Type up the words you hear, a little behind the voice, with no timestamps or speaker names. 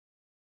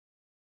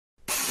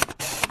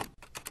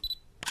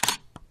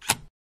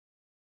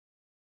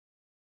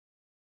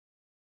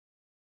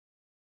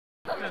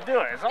Just do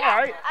it. It's all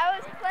right. I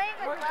was playing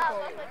with Bob.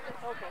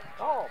 Okay.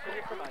 Oh, so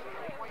you're from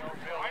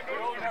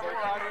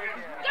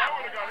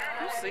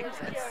Who sings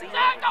that scene?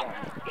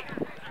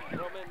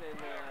 Roman and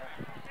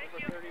number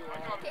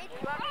 31. Okay, do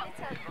you want me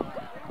to tell you?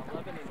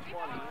 11 and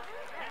 20.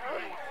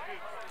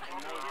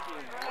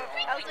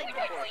 I was like,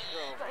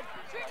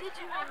 did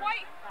you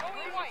white?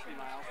 Only white.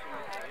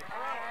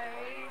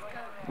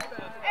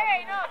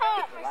 Hey, no.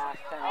 Last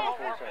 10 hours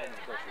I had to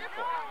go through the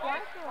court.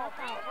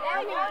 Now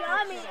you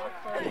got me.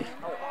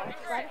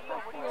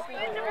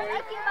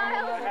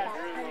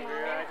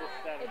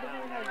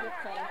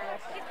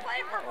 He's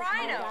playing for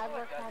Rhino.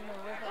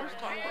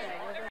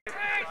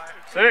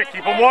 Sit,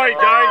 keep him white,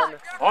 guys.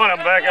 On him,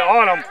 back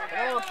on him.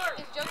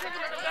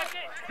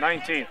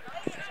 19.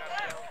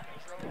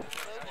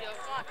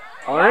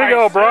 Oh, there you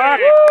go, Brocc.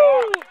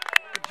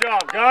 Good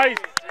job, guys.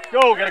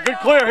 Go, get a good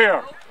clear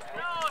here.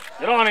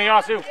 Get on it,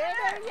 Yasu.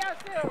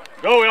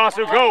 Go,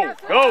 Yasu, go,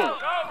 go,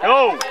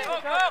 go.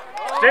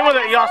 Stay with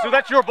it, Yasu.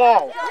 That's your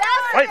ball.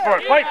 Fight for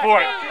it, fight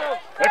for it.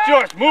 That's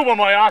yours. Move on,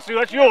 my Yasu.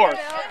 That's yours.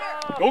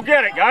 Go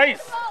get it,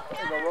 guys.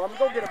 There you go, Roman.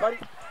 Go get it, buddy.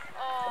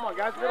 Come on,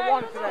 guys. We're going to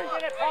want it today.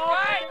 Get it, Paul.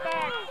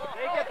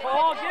 Take it,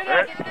 Paul.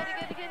 Get it.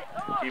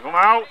 Keep him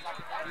out.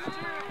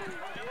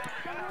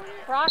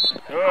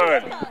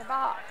 Good.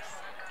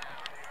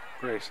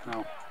 Grace,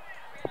 no.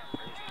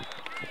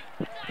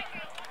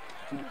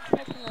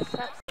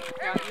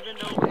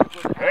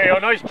 Hey, oh,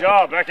 nice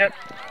job, Beckett.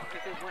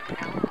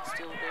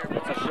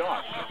 It's a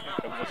shot.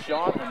 It was a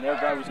shot, and their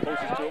guy was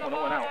closest to it when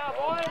it went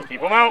out.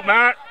 Keep him out,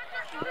 Matt.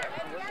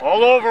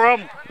 All over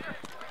him.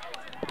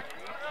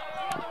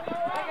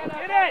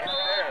 Get it.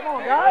 Come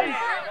on, guys.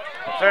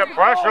 That's it.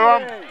 Pressure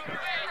him.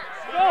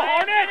 Go,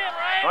 Hornet.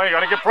 Oh, you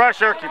got to get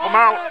pressure. Keep him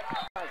out.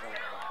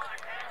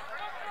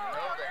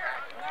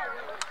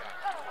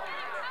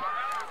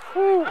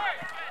 Whew.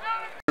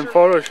 In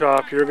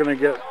Photoshop, you're going to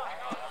get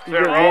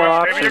more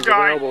options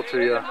available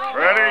to you.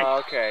 Ready?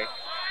 Okay.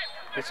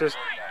 It's just.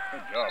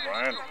 Good job,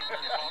 Ryan.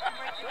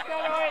 Take it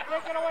away.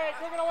 Take it away.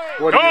 Take it away.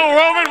 What Go,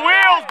 Roman,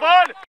 wheels,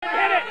 bud.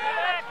 Hit it.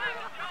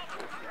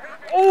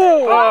 Oh!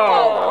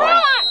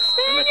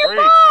 In the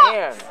crease.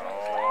 Man.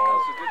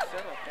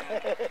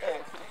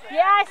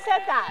 Yeah, I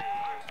said that.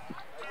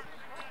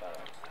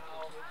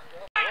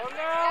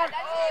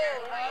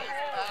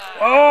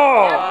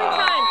 Oh! Every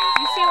time.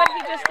 You see what he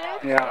just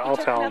did? Yeah, I'll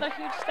Took tell him. another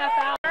huge step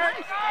out.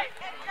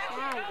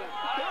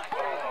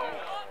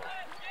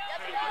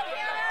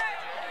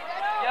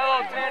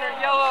 Yellow, Tanner,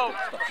 yellow.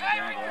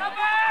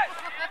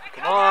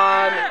 Come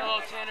on.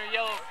 Yellow, Tanner,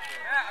 yellow.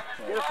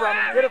 Get it from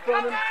him. Get it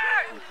from him.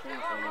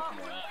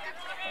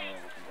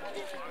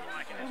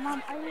 Mom,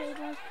 are you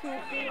able to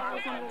see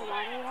eyes under the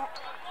water yet?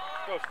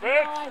 Go, No,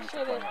 Spence. I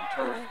shouldn't.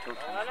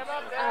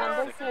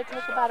 This may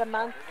take about a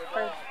month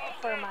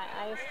for my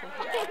eyes to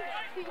heal.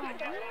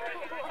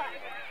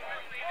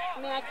 I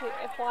mean, I could,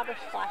 if water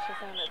splashes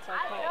in, it's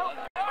okay.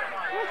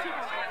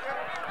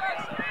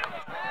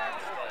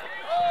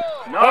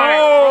 Nice.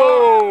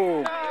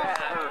 Oh!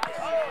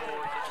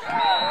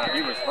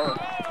 He was hurt.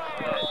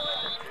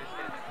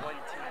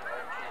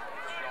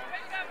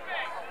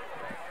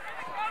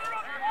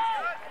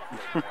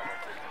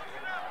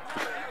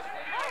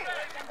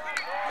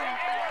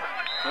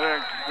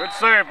 Good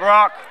save,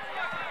 Brocc.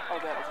 Oh,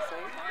 that was a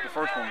save? The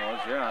first one was,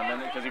 yeah, and then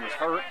because he was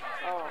hurt,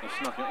 he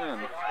snuck it in.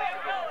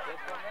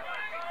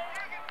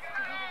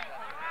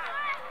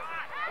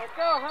 Let's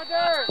go,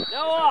 Hunter.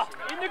 Noah,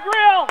 in the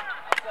grill.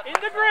 In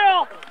the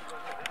grill.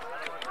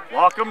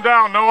 Lock him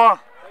down, Noah.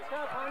 Wake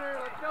up, Hunter.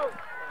 Let's go.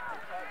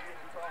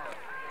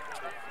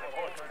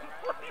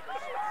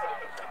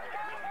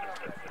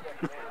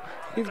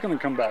 He's going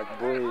to come back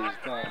bruised.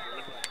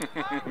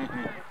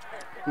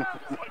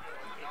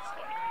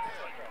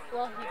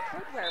 Well, he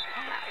could wear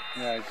pads.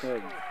 Yeah, he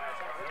could.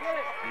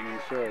 And he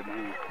should,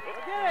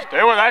 huh?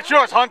 Stay with that. That's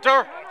yours,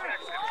 Hunter.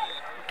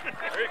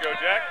 There you go,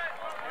 Jack.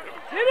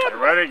 Get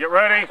ready, get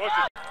ready.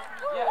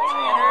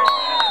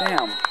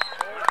 Damn.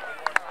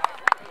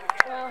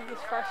 Well,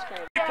 he's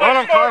frustrated. Run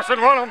him, Carson,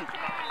 run him.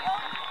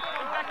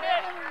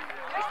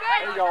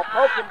 There you go.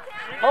 Poke him.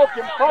 Poke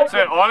him. Poke That's him.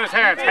 it, on his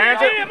hands.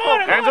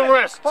 Hands and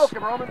wrists. Poke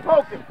him, Roman.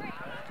 Poke him.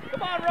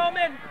 Come on,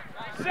 Roman.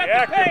 Set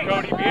the pace.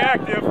 Cody, be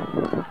active.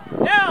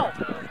 Now.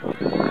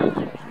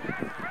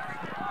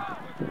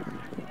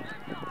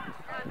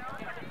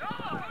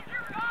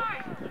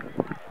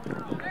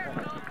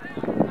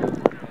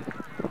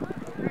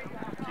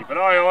 Keep an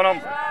eye on him.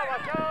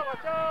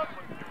 Watch out.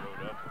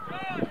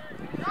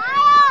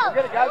 Go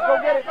get it, guys. Go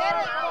get it.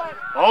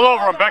 All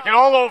over him, Beckett,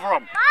 all over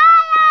him.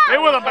 Stay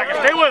with him, Beckett,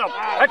 stay with him.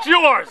 That's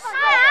yours.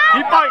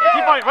 Keep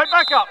fighting, right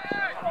back up.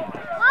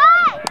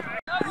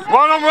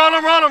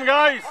 Run him,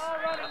 guys.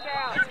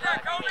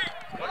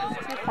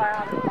 He's too far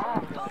out of the ball.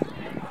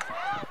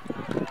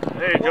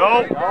 There you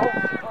go.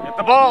 Get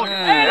the ball.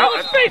 Hey, that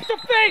was face to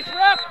face,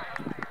 ref.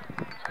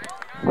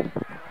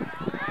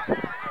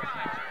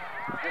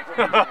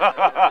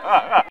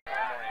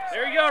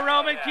 There you go,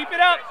 Roman. Keep it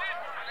up.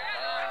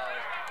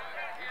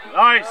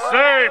 Nice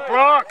save,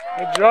 Brocc.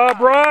 Good job,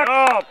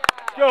 Brocc.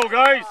 Go,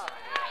 guys.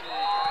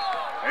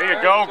 There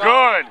you go,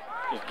 good.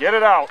 Just get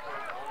it out.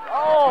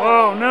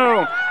 Oh,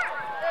 no.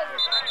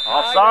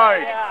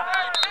 Offside.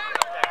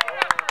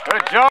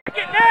 Good job.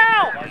 Get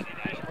now!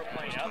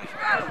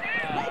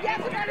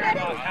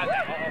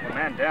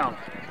 Man down.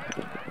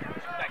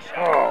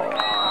 Oh.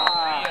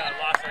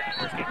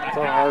 That's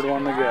a hard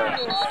one to get.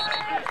 He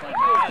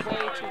was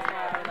way too far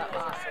out of that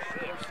box.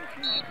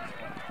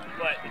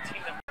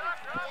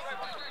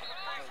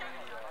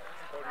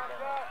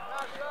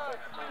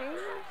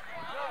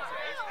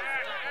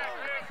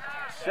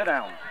 Sit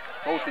down.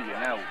 Both of you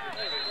now.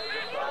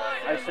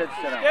 I said sit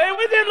down. Stay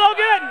with it,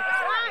 Logan!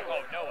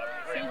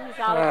 See, he's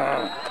out of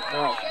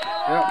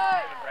Yep.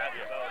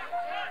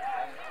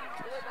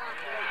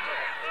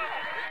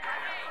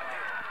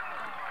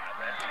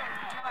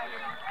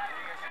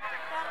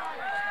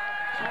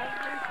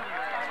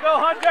 Let's go,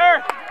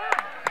 Hunter!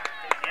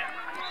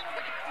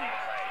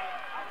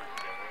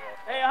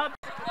 Hey, Hunter!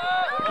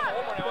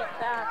 Get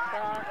back,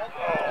 Brocc.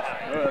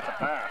 Oh, that's a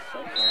pass.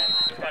 Okay.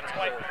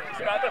 He's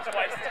got the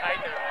twice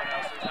tighter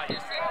almost. He's not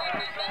used to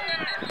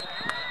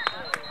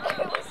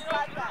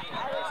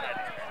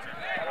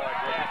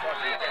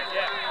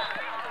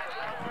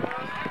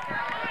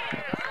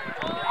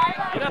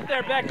Get up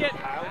there, Beckett. He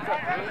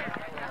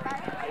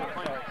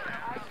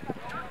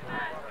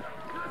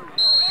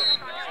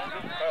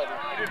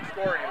didn't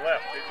score and he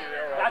left.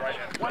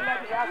 One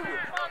leg is asked you.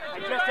 I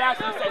just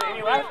asked you, said, and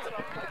you left?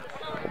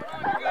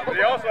 But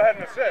he also had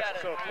an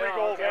assist, so 3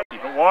 goals.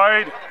 Keep it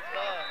wide. He's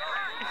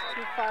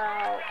too far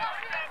out.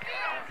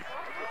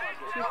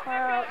 Too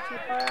far out, too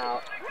far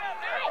out.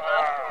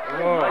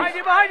 Behind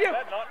you, behind you!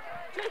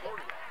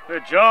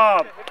 Good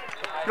job.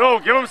 Go,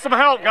 give him some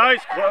help,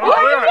 guys. Clear it.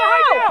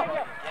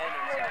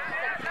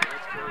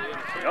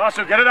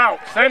 Also, get it out.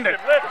 Send it.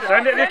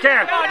 Send it if you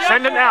can.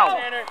 Send it now.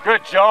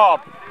 Good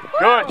job.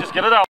 Good, just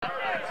get it out.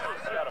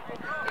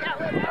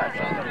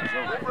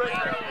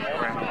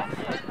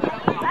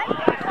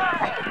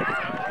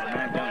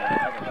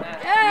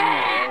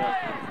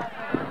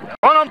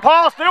 Run on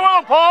Paul. Stay with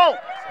him, Paul.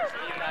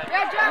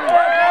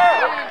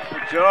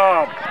 Good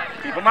job.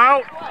 Keep him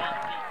out.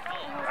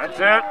 That's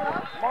it.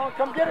 Come on,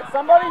 come get it,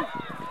 somebody.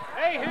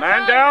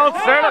 Man down,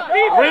 center.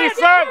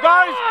 Reset,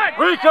 guys.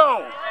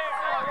 Rico.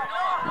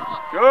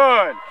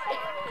 Good.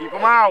 Keep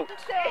him out.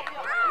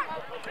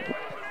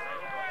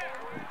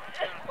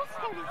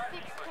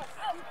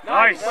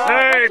 Nice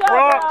save,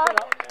 Brocc.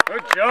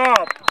 Good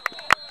job.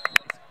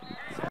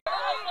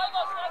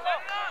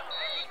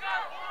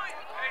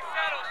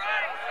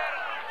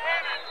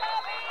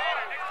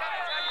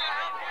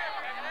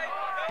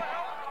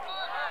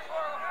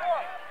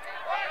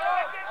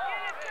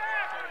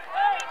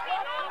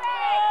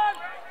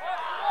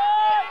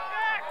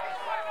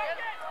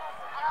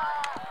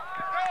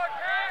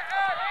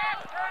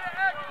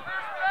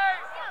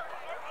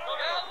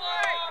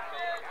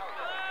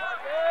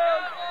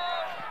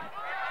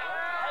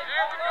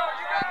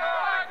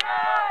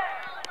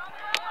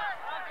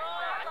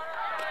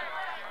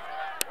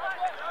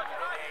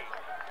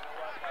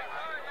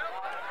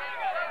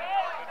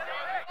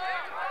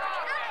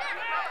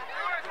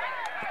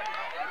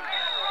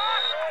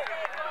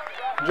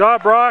 Good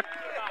job, Brocc.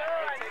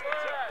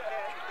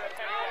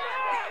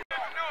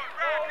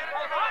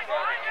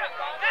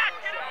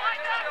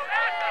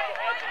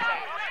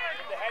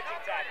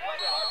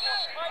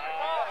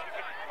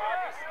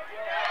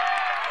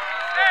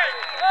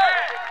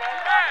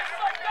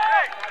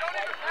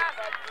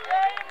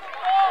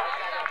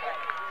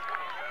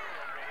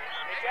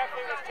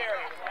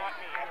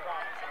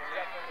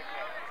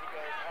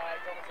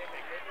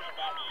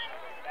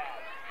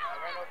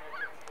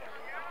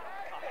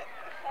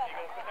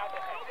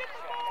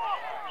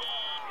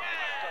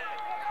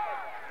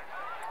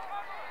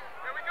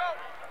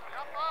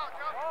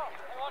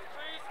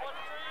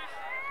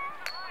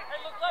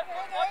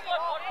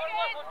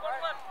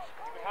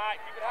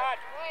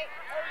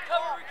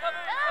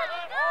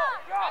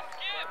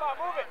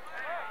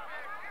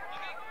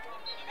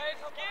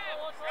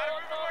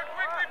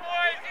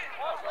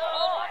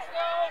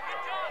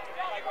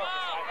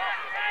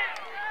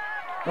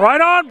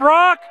 Right on,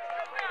 Brocc.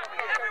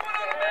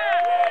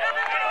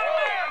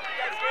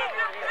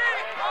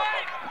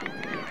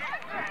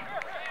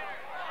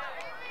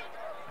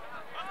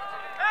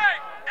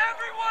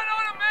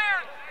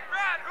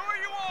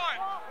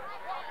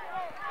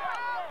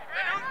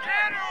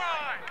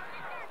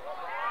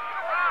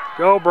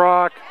 Go,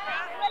 Brocc.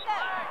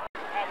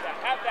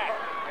 Have that.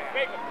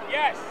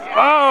 Yes.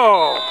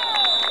 Oh!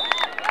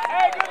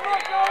 Hey, good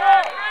look,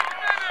 Noah.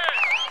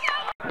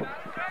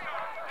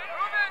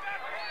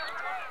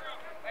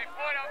 Hey,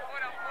 foot up.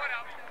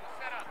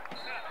 Set up.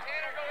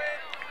 Tanner, go in.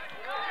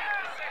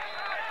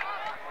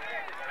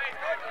 Hey,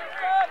 good.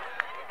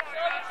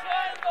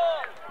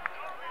 Triangle.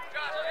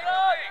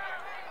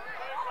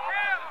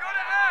 Go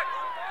to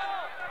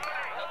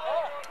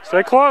X.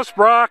 Stay close,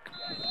 Brocc.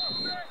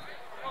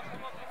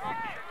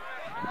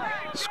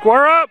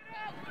 Square up.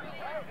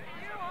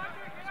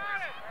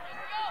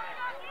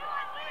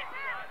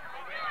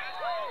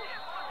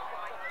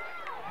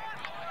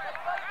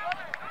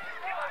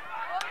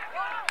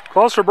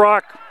 Closer,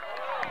 Brocc.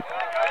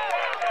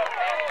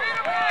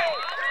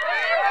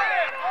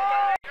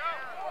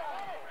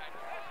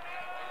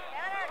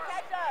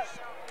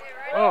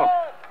 Oh.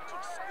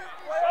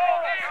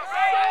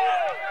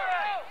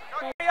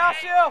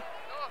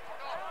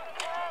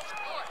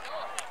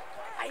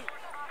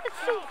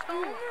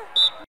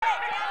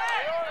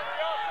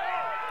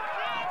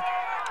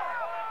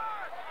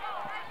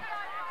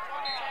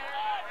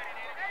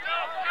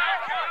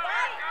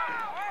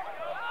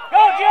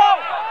 Go,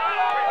 Joe!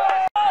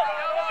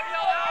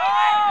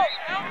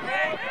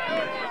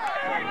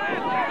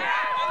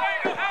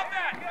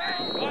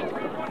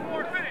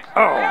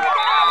 Oh.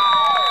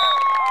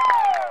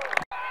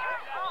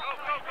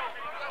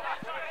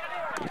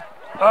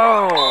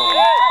 Oh.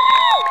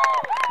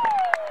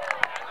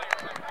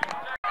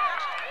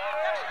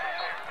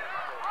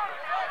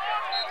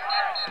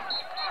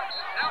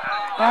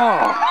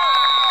 Oh.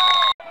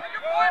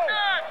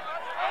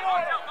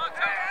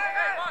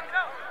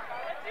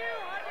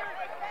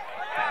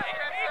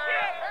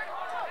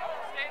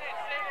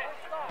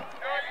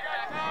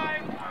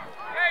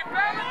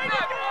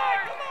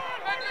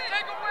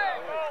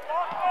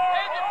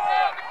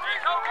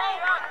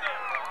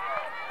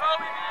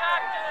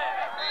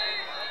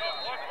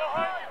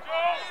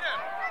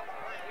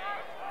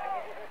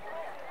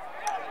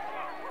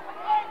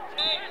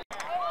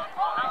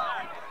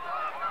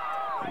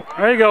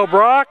 There you go,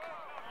 Brocc.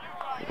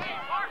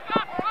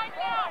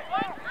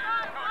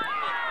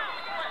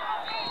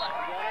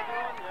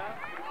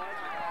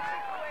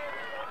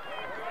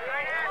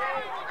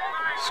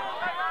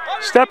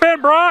 Step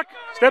in, Brocc.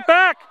 Step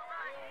back.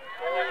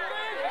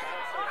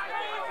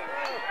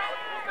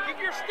 Keep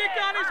your stick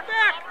on his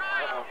back.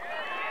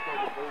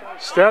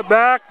 Step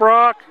back,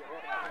 Brocc.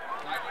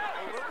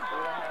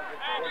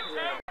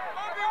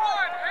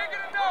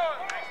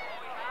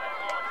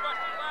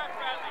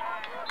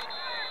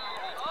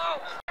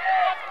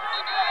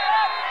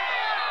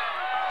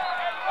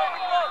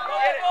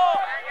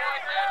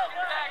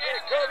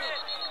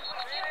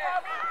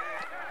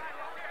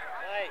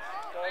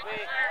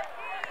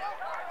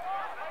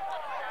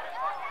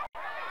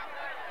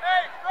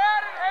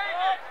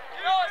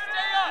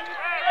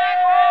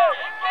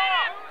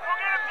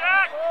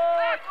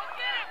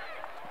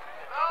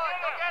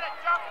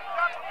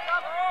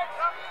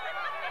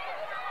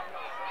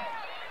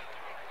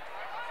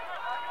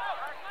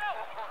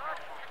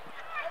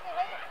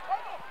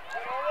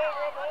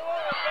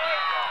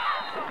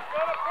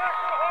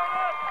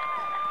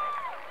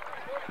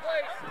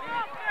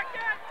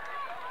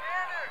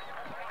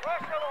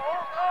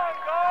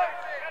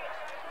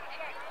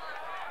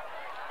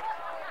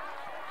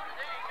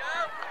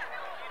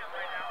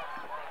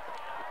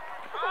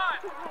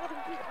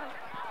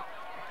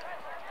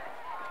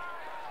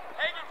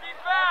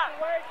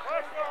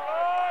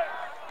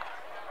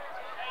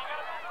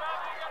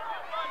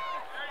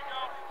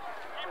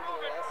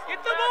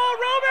 Get the ball,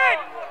 Roman!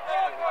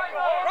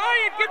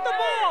 Ryan, get the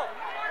ball!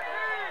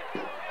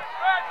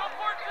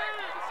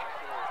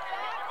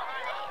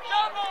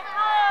 Double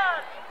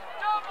Brad!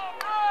 Double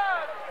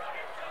Brad!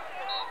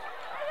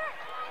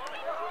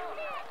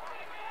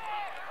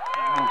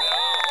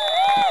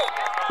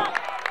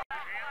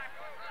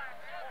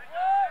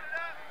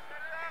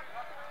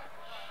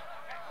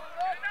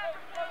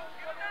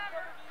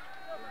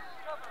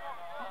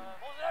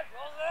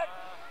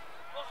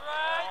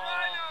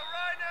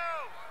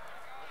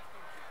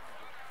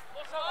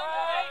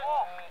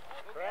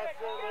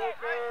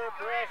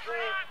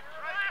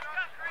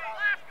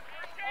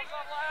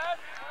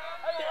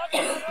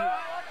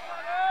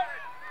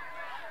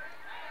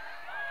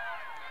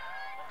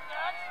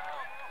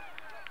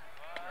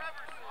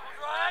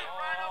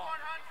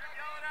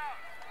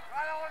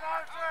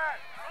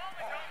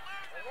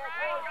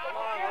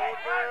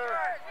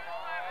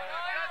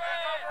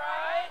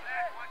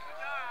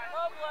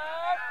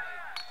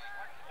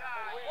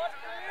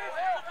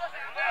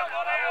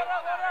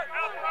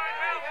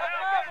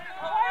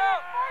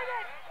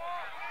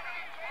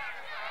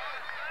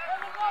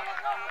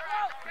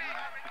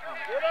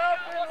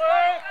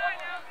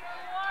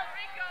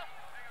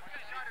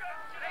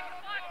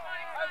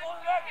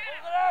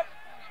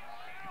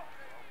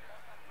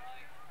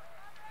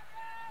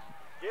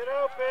 Get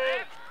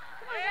open!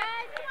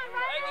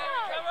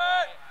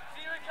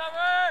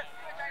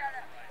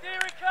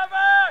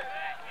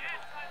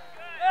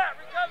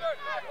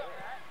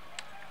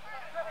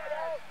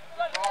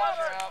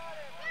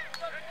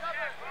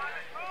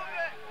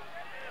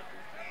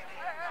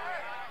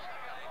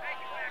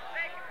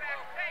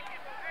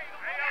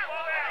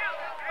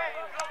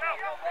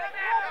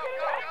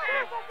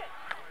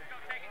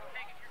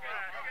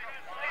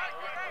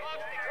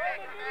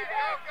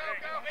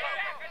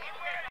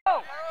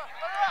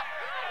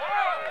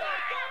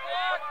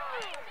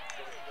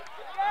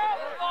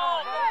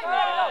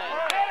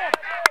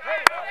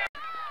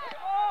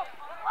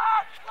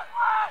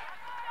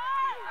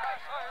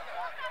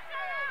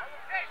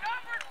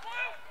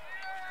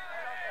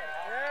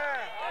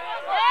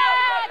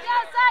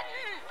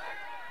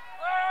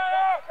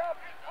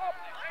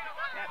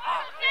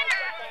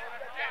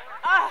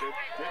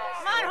 Good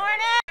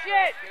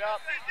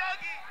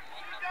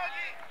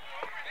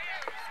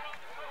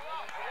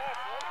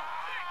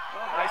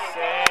Nice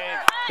save.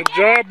 Good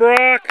job, Brocc.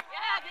 Yeah,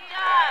 good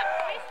job.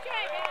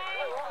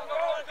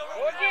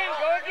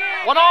 Go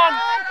again. One on.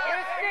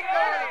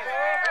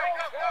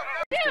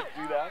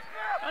 Do that.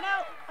 I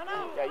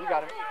know. Yeah, you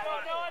got him.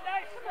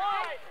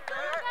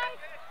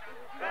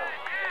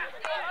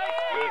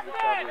 Good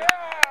recovery.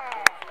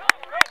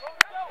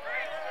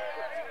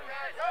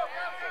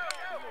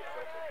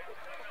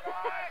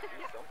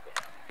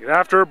 Get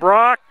after it,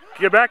 Brocc.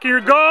 Get back in your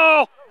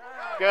goal.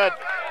 Good.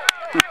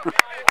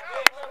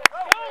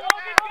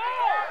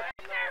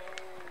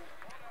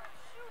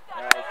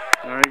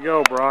 There you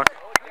go, Brocc.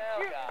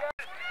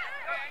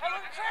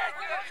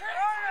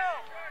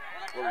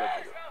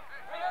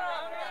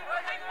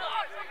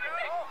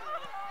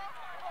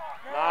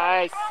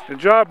 Nice. Good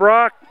job,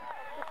 Brocc.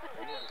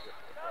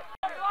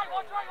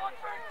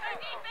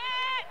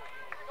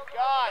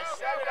 Guys,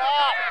 set it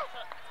up.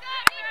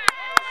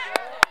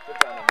 Good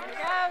down there,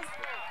 man.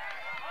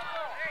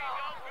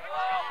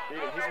 Beat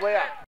him. He's way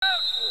out.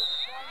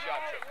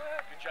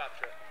 Good job,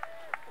 Trip.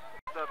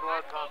 That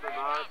blood pumping,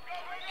 man.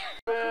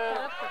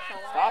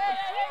 Stop him.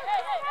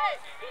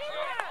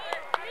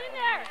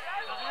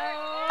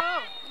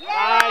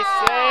 Nice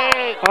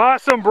save.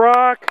 Awesome,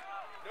 Brocc.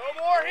 No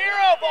more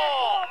hero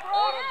ball.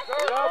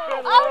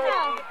 Oh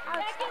no!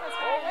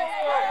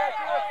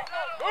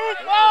 Move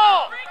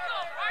ball.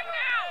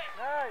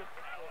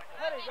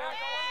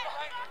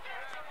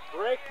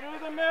 Break through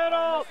the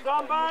middle,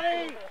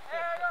 somebody.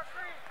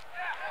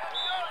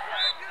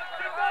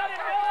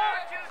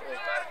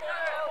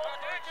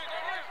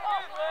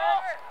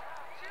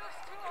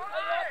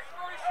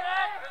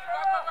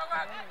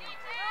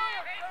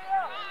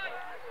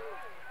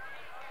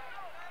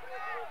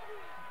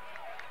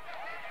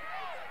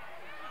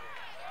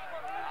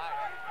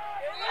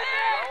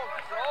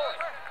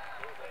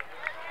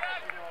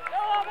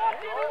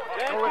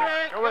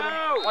 Go with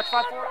him. Watch 5-4.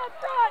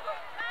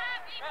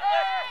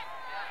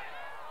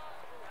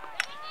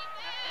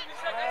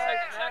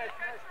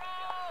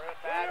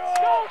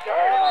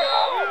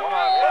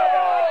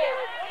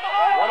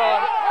 One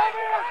on.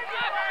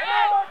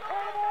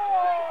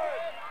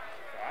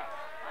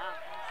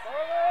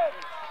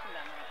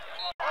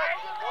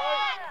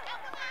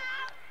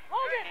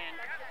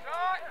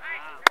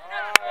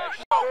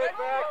 Get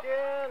back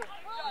in.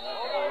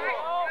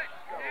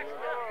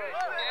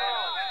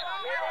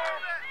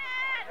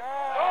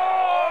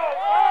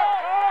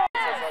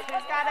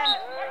 Who's got him?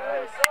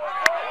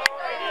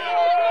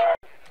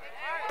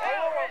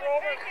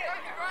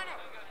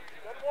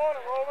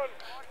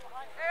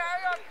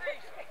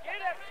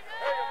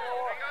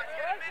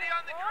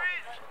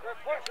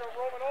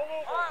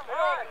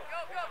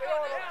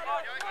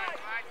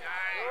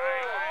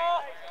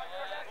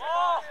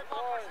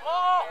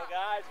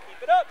 Guys,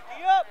 keep it up,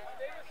 be up.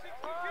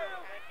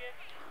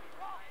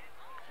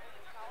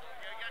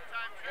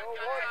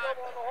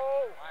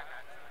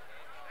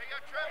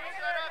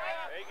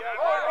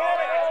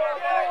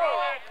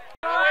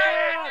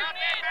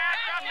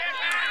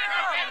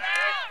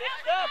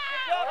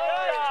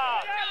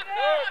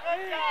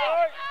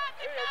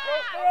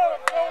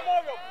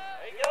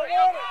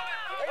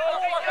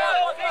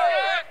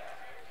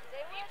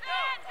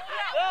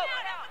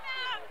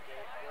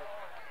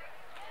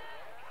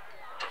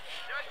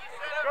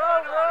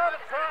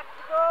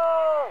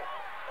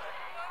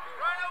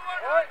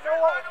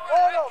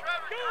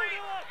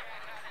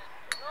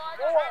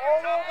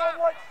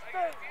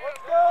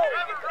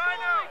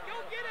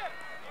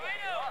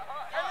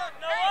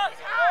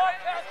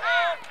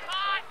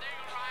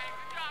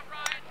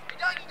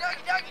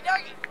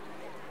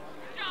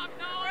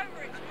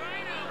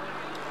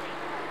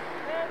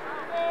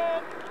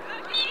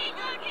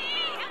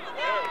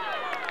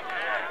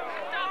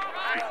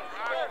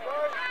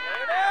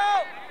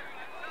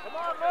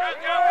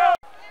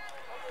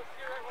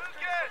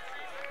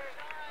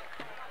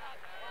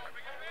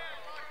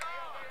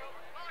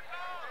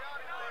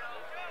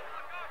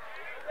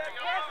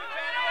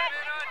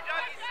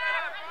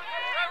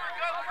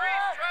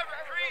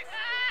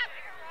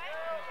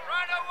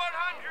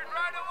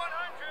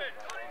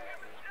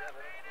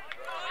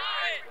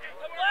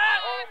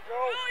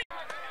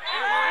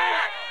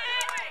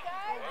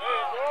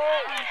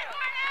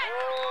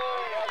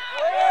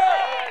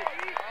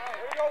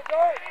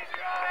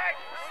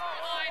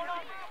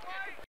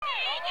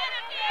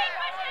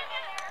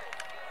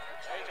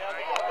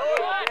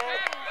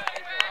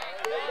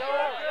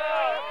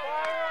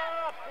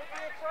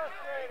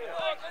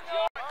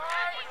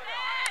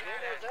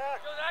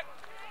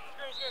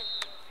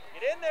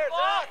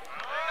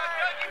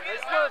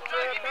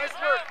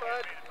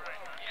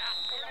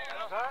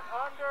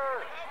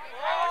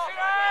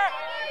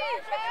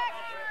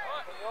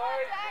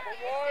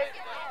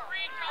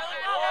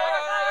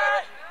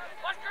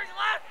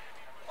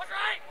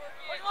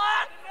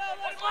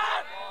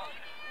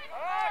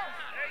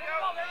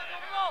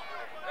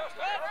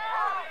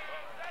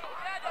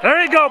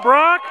 There you go,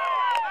 Brocc.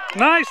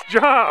 Nice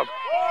job.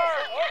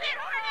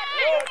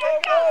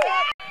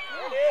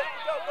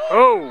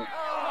 Oh. Oh.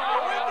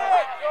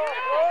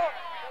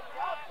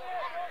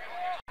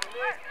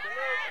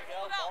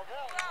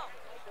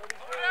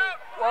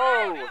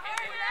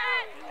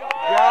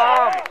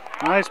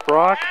 Nice,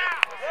 Brocc.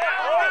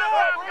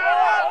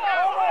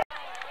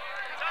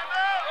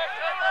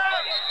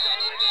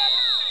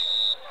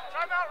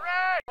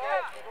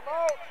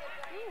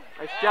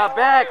 Nice job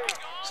back.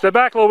 Step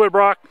back a little bit,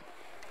 Brocc.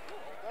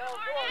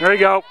 There you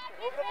go.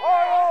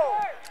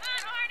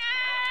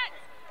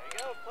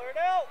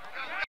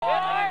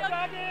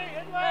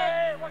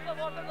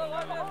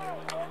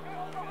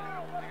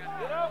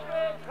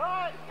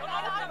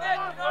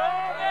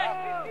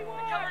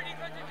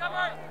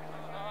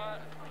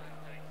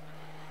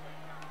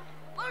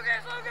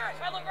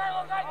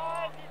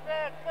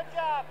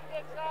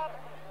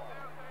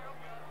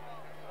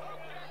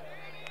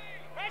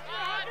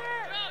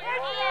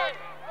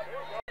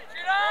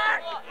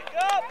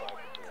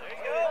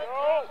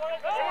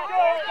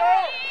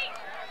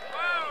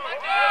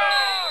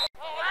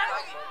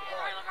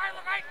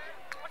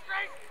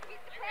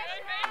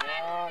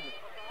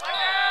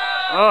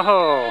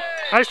 Oh,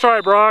 nice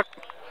try, Brocc.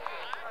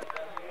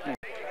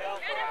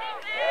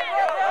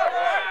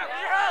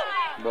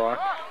 Brocc,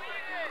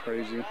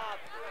 crazy.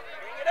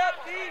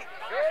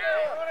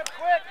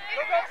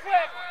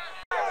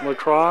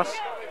 Lacrosse.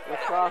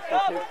 Lacrosse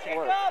is his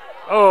sport.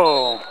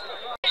 Oh.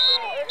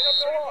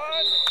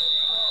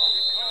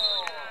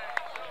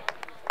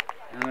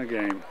 And a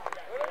game.